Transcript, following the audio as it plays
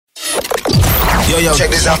Yo, check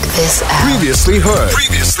this out. Previously heard.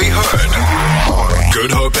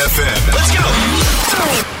 Good Hope FM. Let's go.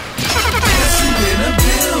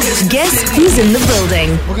 Guess who's in the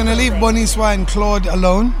building? We're going to leave Boniswa and Claude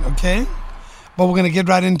alone, okay? But we're going to get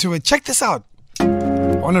right into it. Check this out. I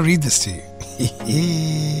want to read this to you.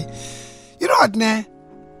 You know what, nah?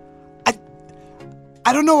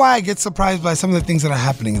 I don't know why I get surprised by some of the things that are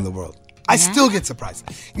happening in the world. I still get surprised.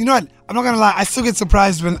 You know what? I'm not going to lie. I still get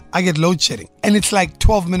surprised when I get load shedding. And it's like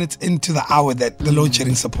 12 minutes into the hour that the load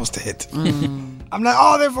shedding is supposed to hit. I'm like,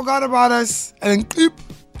 oh, they forgot about us. And then, clip.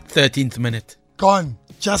 13th minute. Gone.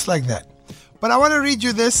 Just like that. But I want to read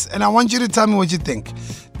you this, and I want you to tell me what you think.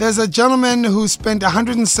 There's a gentleman who spent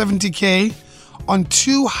 170K on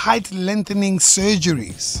 2 height lengthening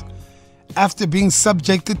surgeries after being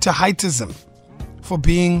subjected to heightism for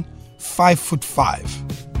being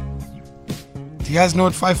 5'5". Do you guys know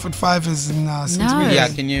what 5'5" is in centimeters? No. Yeah,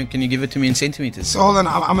 can you give it to me in centimeters? So hold on,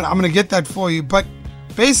 I'm gonna get that for you. But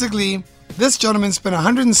basically, this gentleman spent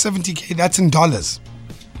 170K, that's in dollars,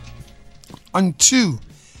 on 2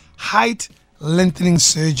 height lengthening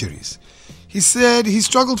surgeries. He said he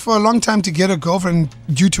struggled for a long time to get a girlfriend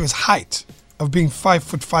due to his height of being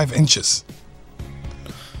 5'5" inches.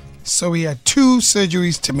 So he had 2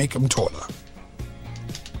 surgeries to make him taller.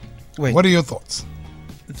 Wait. What are your thoughts?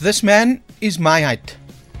 This man is my height.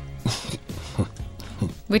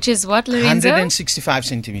 Which is what, Lorenzo? 165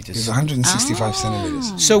 centimeters. He's 165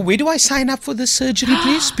 centimeters. So where do I sign up for this surgery,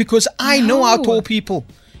 please? Because I know our tall people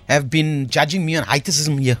have been judging me on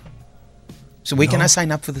heightism here. So where can I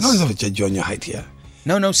sign up for this? No one's ever judged you on your height here.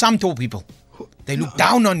 No, some tall people. They look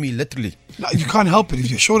down on me, literally. No, you can't help it. If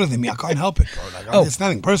you're shorter than me, I can't help it, bro. Like, it's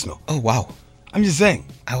nothing personal. Oh, wow. I'm just saying.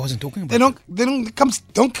 I wasn't talking about They don't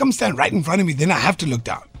come stand right in front of me. Then I have to look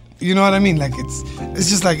down. You know what I mean? Like it's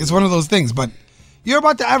just like it's one of those things. But you're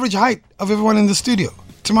about the average height of everyone in the studio.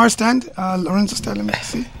 Tamar, stand. Lorenzo, stand. Let me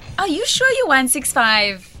see. Are you sure you're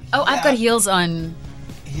 165? Oh, yeah. I've got heels on.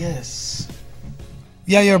 Yes.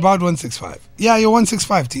 Yeah, you're about 165. Yeah, you're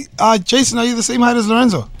 165. Jason, are you the same height as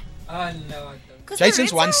Lorenzo? No.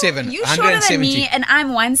 Jason's 1'7". You're shorter than me, and I'm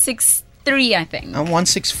 163, I think. I'm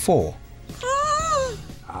 1'6'4".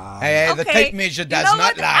 Hey, the tape measure does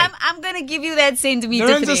not lie. I'm gonna give you that centimeter.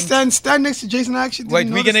 Lorenzo, stand next to Jason. I actually wait.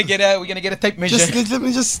 We're gonna get a tape measure. Let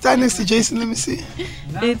me just stand next to Jason. Let me see.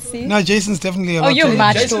 Let's see. No, Jason's definitely about. Oh, you're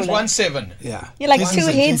much Jason's taller. 1'7". Yeah. You're like Jason's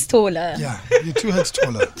 2 heads taller. Yeah, you're 2 heads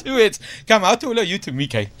taller. 2 heads. Come, how tall are you to me,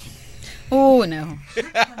 Kay? Oh no.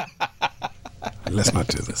 Let's not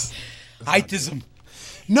do this. Heightism.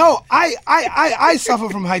 No, I suffer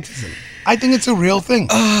from heightism. I think it's a real thing.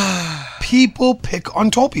 People pick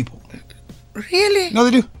on tall people. Really? No,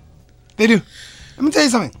 they do. They do. Let me tell you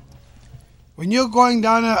something. When you're going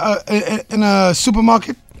down in a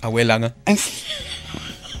supermarket, and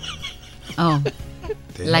oh,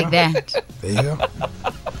 like that. There you go.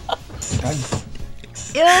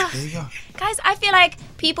 Yeah. There you go. Guys, I feel like some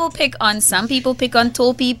people pick on tall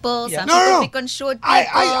people, some people pick on short people.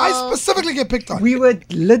 I specifically get picked on. We were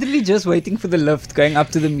literally just waiting for the lift going up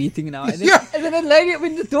to the meeting now. And then, and then a lady,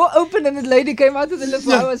 when the door opened and the lady came out of the lift,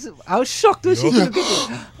 how shocked was she to look at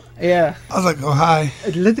you? Yeah. I was like, oh, hi.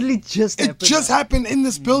 It literally just happened. It just happened in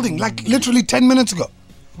this building, like literally 10 minutes ago.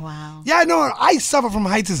 Wow. Yeah, no, I suffer from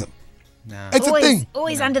heightism. Nah. It's a thing.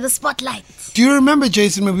 Always under the spotlight. Do you remember,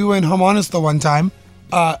 Jason, when we were in Hermanus the one time,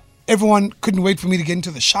 everyone couldn't wait for me to get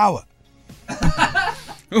into the shower.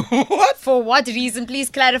 What? For what reason? Please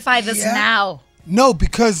clarify this now. No,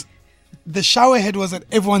 because the shower head was at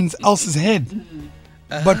everyone else's head.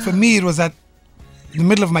 But for me, it was at the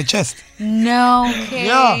middle of my chest. No, okay.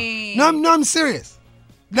 Yeah. No, I'm serious.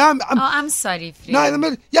 No, I'm sorry, Fred. No, in the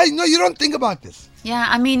middle. Yeah, no, you don't think about this. Yeah,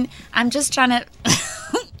 I mean, I'm just trying to...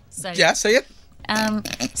 Sorry. Yeah, say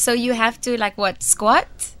it. So you have to, squat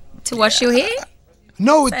to wash your hair?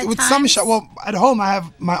 No, with some shower. Well, at home I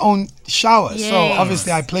have my own shower, so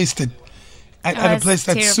obviously I placed it at a place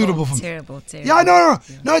that's suitable for me. Terrible. Yeah,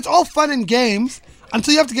 no, it's all fun and games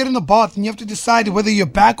until you have to get in the bath and you have to decide whether your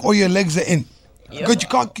back or your legs are in. Because you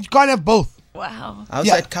can't have both. Wow. How's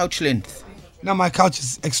that couch length? No, my couch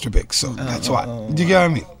is extra big, so that's why. Do you get what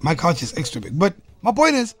I mean? My couch is extra big. But my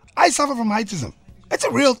point is, I suffer from heightism. It's a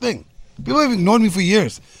real thing. People have ignored me for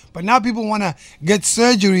years, but now people want to get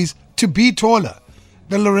surgeries to be taller.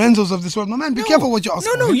 The Lorenzos of this world. No, man, be careful what you ask.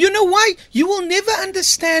 No, you know why? You will never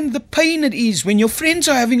understand the pain it is when your friends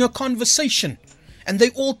are having a conversation and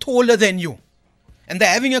they're all taller than you. And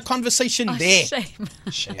they're having a conversation there.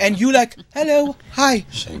 Shame. And you like, hello, hi.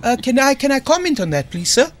 Can I comment on that, please,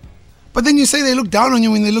 sir? But then you say they look down on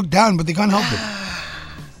you when they look down, but they can't help it.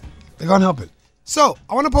 They can't help it. So,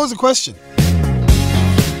 I want to pose a question.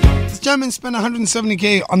 gentleman spent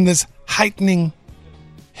 170K on this heightening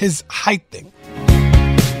his height thing.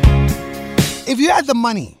 If you had the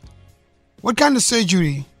money, what kind of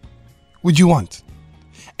surgery would you want?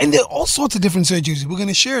 And there are all sorts of different surgeries. We're going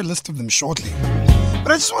to share a list of them shortly.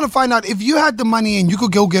 But I just want to find out, if you had the money and you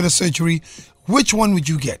could go get a surgery, which one would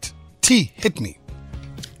you get? T, hit me.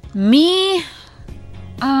 Me?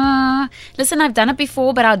 Listen, I've done it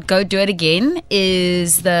before, but I'd go do it again,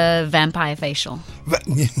 is the vampire facial.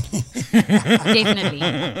 Definitely.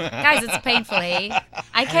 Guys, it's painful, hey?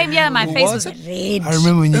 I came here, my face was red. I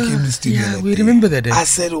remember when you came to the studio. Yeah, we remember that day. I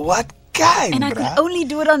said, what guy? And I could only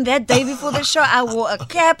do it on that day before the show. I wore a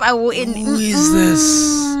cap, I wore in. Who is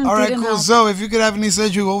this? All right, cool. So, if you could have any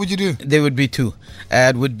surgery, what would you do? There would be two.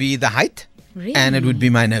 It would be the height, Really? and it would be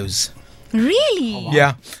my nose. Really?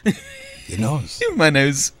 Yeah. Your nose. My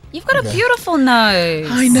nose. You've got a beautiful nose.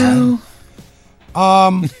 I know.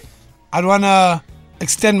 I'd want to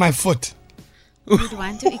extend my foot. You'd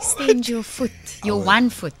want to extend your foot. Your one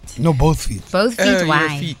foot. No, both feet. Both feet Your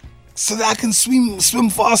wide. feet. So that I can swim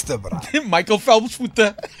faster, bro. Michael Phelps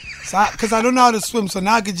voeten. Because I don't know how to swim, so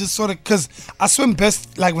now I could just sort of, because I swim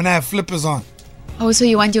best like when I have flippers on. Oh, so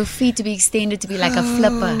you want your feet to be extended to be like a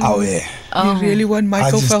flipper. Oh, yeah. You really want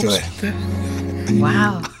Michael I'll just do Phelps? it.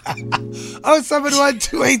 Wow.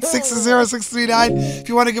 071-286-0639. If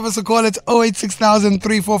you want to give us a call, it's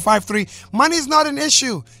 086-3453. Money's not an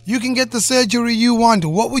issue. You can get the surgery you want.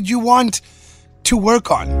 What would you want to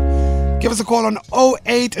work on? Give us a call on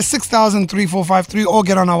 086-3453 or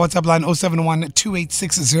get on our WhatsApp line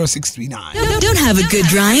 071-286-0639. Don't have a good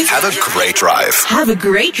drive. Have a great drive. Have a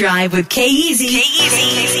great drive with K-Easy.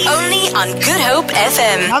 Only on Good Hope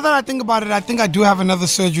FM. Now that I think about it, I think I do have another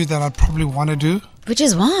surgery that I'd probably want to do. Which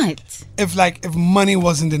is what? If money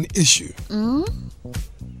wasn't an issue.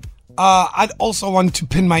 I'd also want to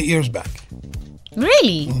pin my ears back.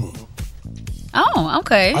 Really? Oh,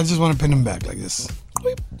 okay. I just want to pin them back like this.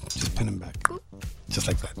 Just pin them back. Just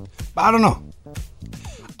like that. But I don't know.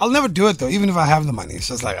 I'll never do it though, even if I have the money. It's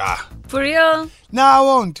just like, For real? No, I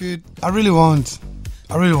won't, dude. I really won't.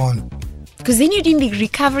 Because then you're doing the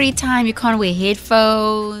recovery time. You can't wear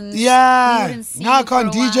headphones. Yeah. See Now I you for can't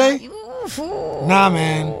a DJ. while. Nah,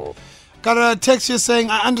 man. Got a text here saying,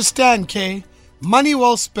 I understand, Kay. Money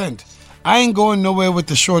well spent. I ain't going nowhere with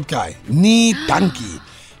the short guy. Knee donkey.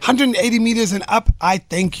 180 meters and up, I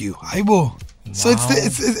thank you. I will. So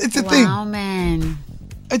it's a thing. Wow, man.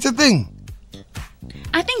 It's a thing.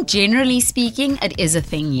 I think generally speaking, it is a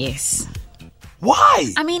thing, yes.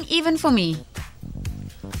 Why? I mean, even for me.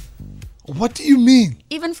 What do you mean?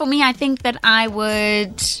 Even for me, I think that I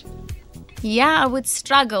would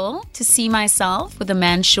struggle to see myself with a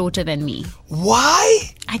man shorter than me.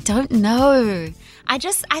 Why? I don't know. I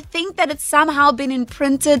think that it's somehow been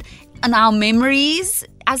imprinted on our memories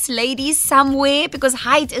as ladies somewhere because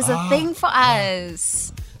height is a thing for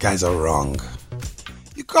us. Guys are wrong.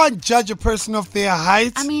 You can't judge a person off their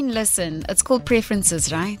height. I mean, listen, it's called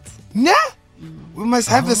preferences, right? Nah. We must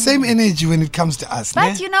have the same energy when it comes to us.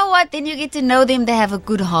 But nah? you know what? Then you get to know them. They have a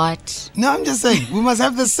good heart. No, I'm just saying, we must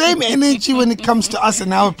have the same energy when it comes to us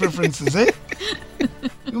and our preferences, eh?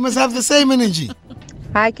 We must have the same energy.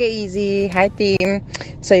 Hi K-Easy, hi team.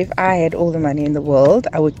 So if I had all the money in the world,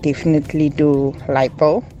 I would definitely do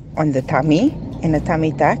lipo on the tummy and a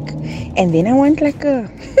tummy tuck. And then I want like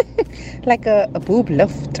a a boob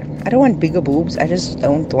lift. I don't want bigger boobs. I just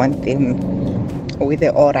don't want them where they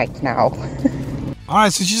are right now. All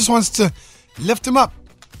right, so she just wants to lift him up.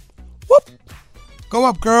 Whoop. Go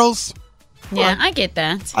up, girls. Yeah, I get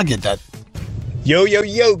that. I get that. Yo,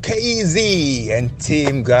 K-Easy and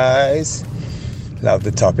team, guys. Love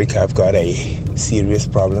the topic. I've got a serious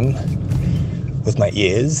problem with my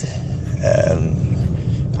ears.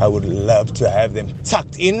 I would love to have them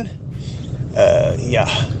tucked in.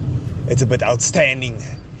 It's a bit outstanding.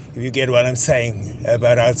 If you get what I'm saying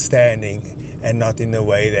about outstanding and not in the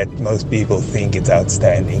way that most people think it's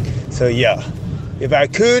outstanding. So yeah, if I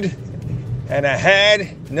could and I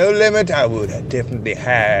had no limit, I would definitely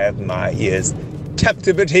have my ears tucked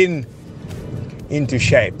a bit into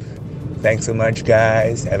shape. Thanks so much,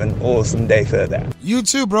 guys. Have an awesome day further. You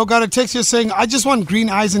too, bro. Got a text here saying, I just want green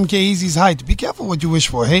eyes and K-Easy's height. Be careful what you wish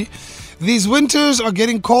for, hey? These winters are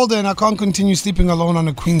getting colder and I can't continue sleeping alone on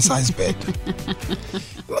a queen-size bed.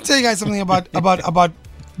 I'll tell you guys something about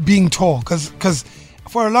being tall, because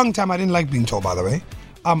for a long time I didn't like being tall, by the way.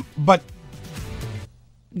 But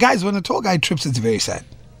guys, when a tall guy trips, it's very sad.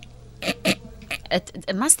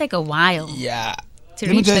 It must take a while. Yeah. To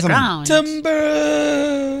reach the ground.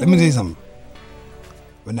 Timber. Let me tell you something.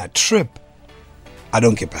 When I trip, I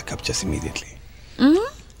don't get back up just immediately.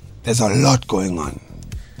 Mm-hmm. There's a lot going on.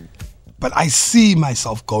 but I see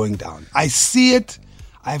myself going down. I see it.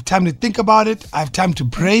 I have time to think about it. I have time to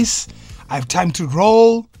brace. I have time to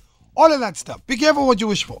roll. All of that stuff. Be careful what you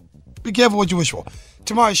wish for. Be careful what you wish for.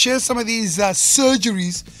 Tomorrow, share some of these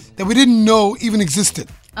surgeries that we didn't know even existed.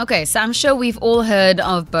 Okay, so I'm sure we've all heard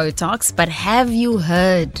of Botox, but have you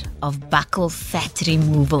heard of buccal fat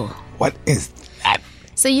removal? What is that?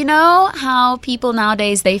 So you know how people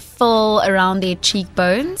nowadays, they fill around their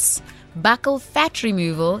cheekbones? Buccal fat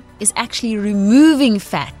removal is actually removing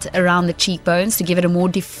fat around the cheekbones to give it a more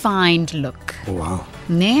defined look. Oh, wow.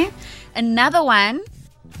 Ne? Another one,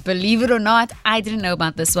 believe it or not, I didn't know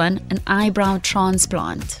about this one, an eyebrow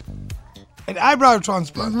transplant. An eyebrow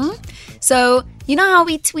transplant? So, you know how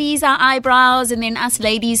we tweeze our eyebrows and then us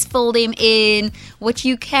ladies fill them in? What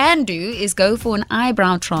you can do is go for an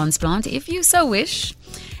eyebrow transplant if you so wish.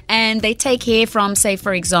 And they take hair from, say,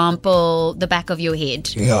 for example, the back of your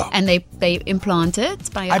head. Yeah. And they implant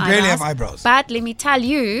it by your eyebrows. I barely have eyebrows. But let me tell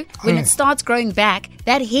you, when it starts growing back,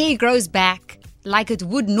 that hair grows back like it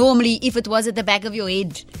would normally if it was at the back of your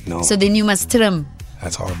head. No. So then you must trim.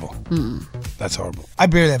 That's horrible. That's horrible. I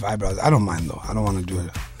barely have eyebrows. I don't mind, though. I don't want to do it.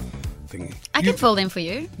 Thingy. I can fill them for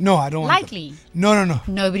you. No, I don't want to. Lightly. No.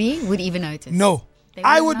 Nobody would even notice. No. They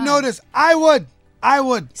I wouldn't would know. notice. I would.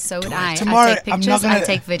 So would I. Tomorrow, I take pictures, I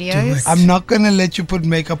take videos. I'm not going to let you put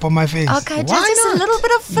makeup on my face. Okay, just a little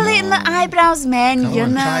bit of filler in the eyebrows, man. Come you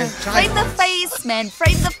on, know. try Frame the face, man.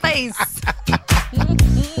 Frame the face.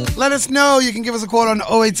 Let us know. You can give us a call on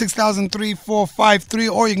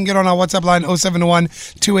 086,000-3453, or you can get on our WhatsApp line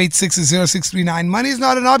 071-286-0639. Money is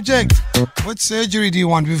not an object. What surgery do you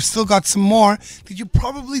want? We've still got some more that you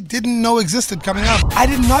probably didn't know existed coming up. I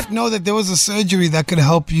did not know that there was a surgery that could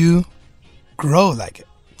help you grow like it.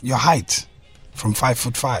 Your height from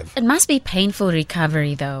 5'5". It must be painful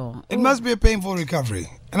recovery, though. It must be a painful recovery.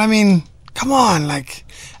 And I mean, come on, like,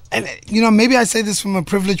 and you know, maybe I say this from a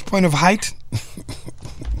privileged point of height.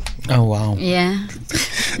 Oh, wow. Yeah.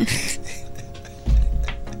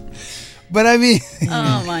 But I mean,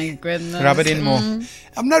 Oh, my goodness. Rub it in more.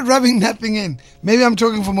 I'm not rubbing nothing in. Maybe I'm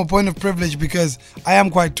talking from a point of privilege because I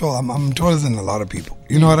am quite tall. I'm taller than a lot of people.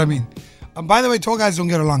 You know what I mean? By the way, tall guys don't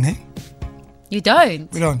get along, hey? You don't?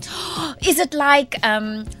 We don't. Is it like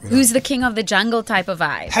Who's the King of the Jungle type of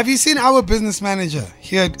vibe? Have you seen our business manager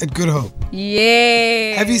here at Good Hope?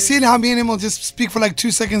 Yeah. Have you seen how me and him will just speak for like 2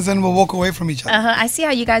 seconds and we'll walk away from each other? I see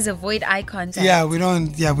how you guys avoid eye contact. Yeah, we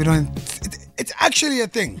don't. It's actually a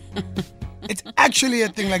thing. It's actually a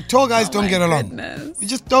thing. Like, tall guys don't get along. goodness. We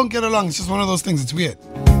just don't get along. It's just one of those things. It's weird.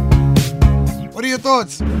 What are your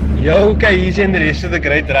thoughts? Yo, okay, he's in the rest of the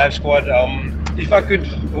Great Drive Squad. If I could,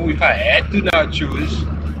 or if I had to now choose,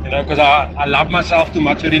 you know, because I love myself too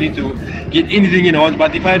much already to get anything in hand.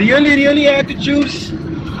 But if I really had to choose,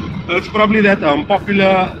 it's probably that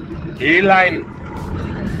popular hairline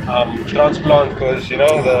transplant, because you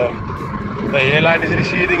know the hairline is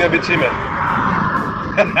receding a bit, see, man.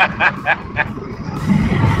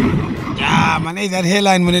 Yeah, man, hey, that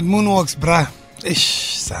hairline when it moonwalks, bruh.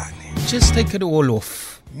 Ish, son. Just take it all off.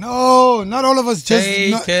 No, not all of us. Just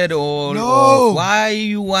Take it all no. off. Why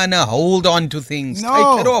you wanna hold on to things?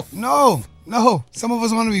 No, Take it off. No. Some of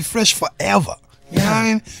us want to be fresh forever. You know what I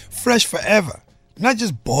mean? Fresh forever. Not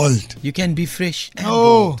just bald. You can be fresh and No.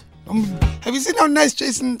 bold. Have you seen how nice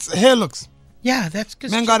Jason's hair looks? Yeah, that's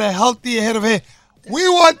good. Man got a healthy head of hair. We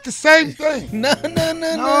want the same thing. No.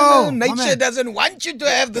 my Nature man. doesn't want you to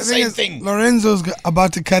have the same is, thing. Lorenzo's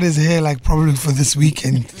about to cut his hair like probably for this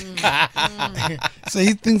weekend. So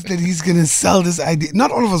he thinks that he's going to sell this idea.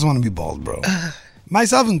 Not all of us want to be bald, bro.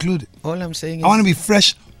 Myself included. All I'm saying is I want to be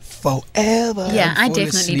fresh forever. Yeah, I fall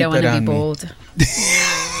definitely asleep don't want to be around me. bald.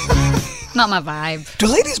 Not my vibe. Do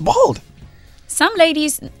ladies bald? Some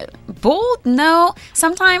ladies, bald? No.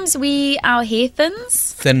 Sometimes our hair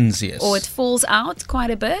thins Thins, yes. or it falls out quite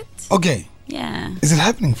a bit. Okay. Yeah. Is it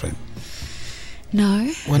happening, friend? No.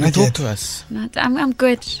 Wanna Not talk yet. to us? Not, I'm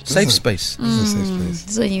good. Safe space. This is a safe place.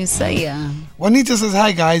 So you say, yeah. Juanita says,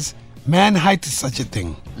 hi guys. Man height is such a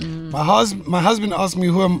thing. My husband asked me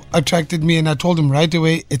who attracted me, and I told him right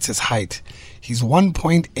away it's his height. He's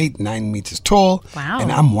 1.89 meters tall. Wow. And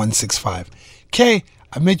I'm 165. Kay,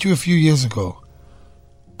 I met you a few years ago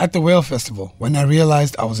at the Whale Festival when I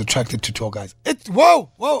realized I was attracted to tall guys. Whoa.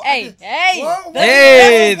 Hey. Whoa,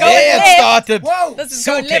 Hey, there it started. Whoa. This is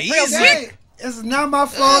So going left real easy. quick. Hey, it's not my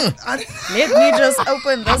fault. Let me just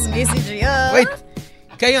open this message here. Wait.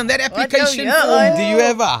 Okay, on that application going form, on? do you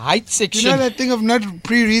have a height You section? know that thing of not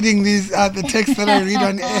pre-reading these the texts that I read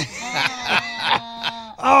on air.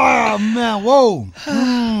 Oh man, whoa.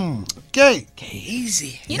 Okay.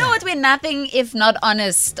 Easy. You know what? We're nothing if not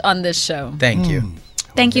honest on this show. Thank you.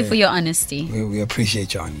 Thank you for your honesty. We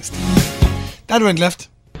appreciate your honesty. That went left.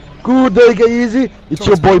 Good day, K-Easy. It's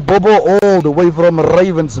your boy Bobo all the way from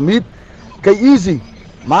Ravensmead. K-Easy,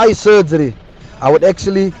 my surgery, I would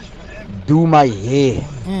actually do my hair.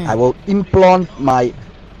 I will implant my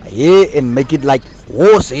hair and make it like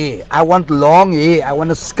horse hair. I want long hair. I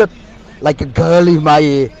want to skirt like a girl in my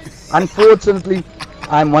hair. Unfortunately,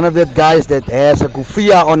 I'm one of the guys that has a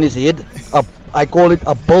kufia on his head. I call it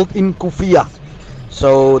a built-in kufia.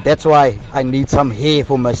 So that's why I need some hair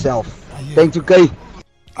for myself. Thank you, Kay.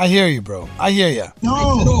 I hear you, bro. I hear you.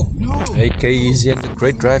 No. Hey, K-Easy and the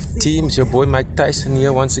Great Drive team. It's your boy Mike Tyson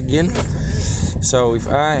here once again. So if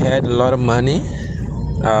I had a lot of money,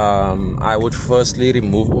 I would firstly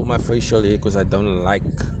remove all my facial hair because I don't like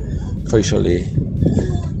facial hair.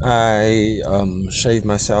 I shave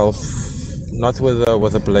myself not with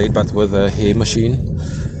a blade but with a hair machine,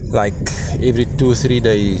 like every 2-3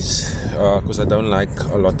 days, because I don't like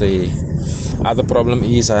a lot of hair. Other problem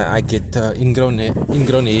is I get ingrown hair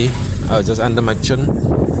just under my chin,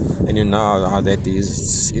 and you know how that is.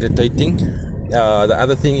 It's irritating. The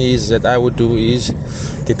other thing is that I would do is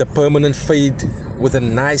get a permanent fade with a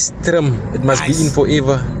nice trim. It must be in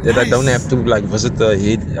forever, that I don't have to like visit the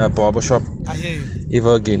head barbershop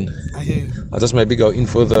ever again. I'll just maybe go in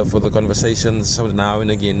for the conversations so now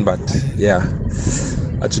and again, but yeah,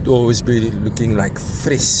 I should always be looking like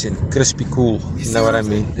fresh and crispy cool. You know what I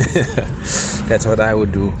mean? That's what I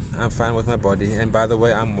would do. I'm fine with my body. And by the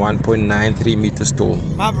way, I'm 1.93 meters tall.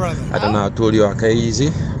 My brother. I don't know how tall you are,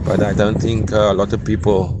 K-Easy, but I don't think a lot of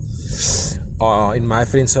people in my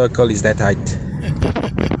friend circle is that height.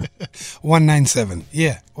 197.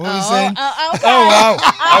 Yeah. What were we saying? Oh wow.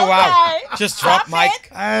 Just drop Mike.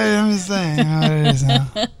 I am saying.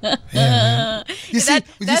 Yeah. You see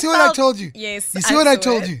what I told you? Yes. You see what I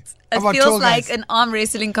told you? It about feels tall like guys? an arm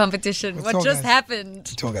wrestling competition. With What tall just guys. happened?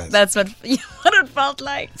 Tall guys. That's what it felt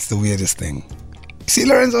like. It's the weirdest thing. See,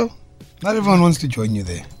 Lorenzo? Not everyone wants to join you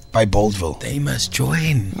there. By Boldville. They must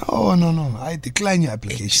join. No. I decline your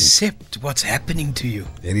application. Accept what's happening to you.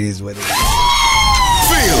 It is what it is.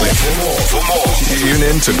 Feel it. For more, tune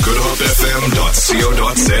in to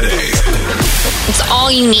goodhopefm.co.za. It's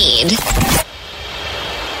all you need.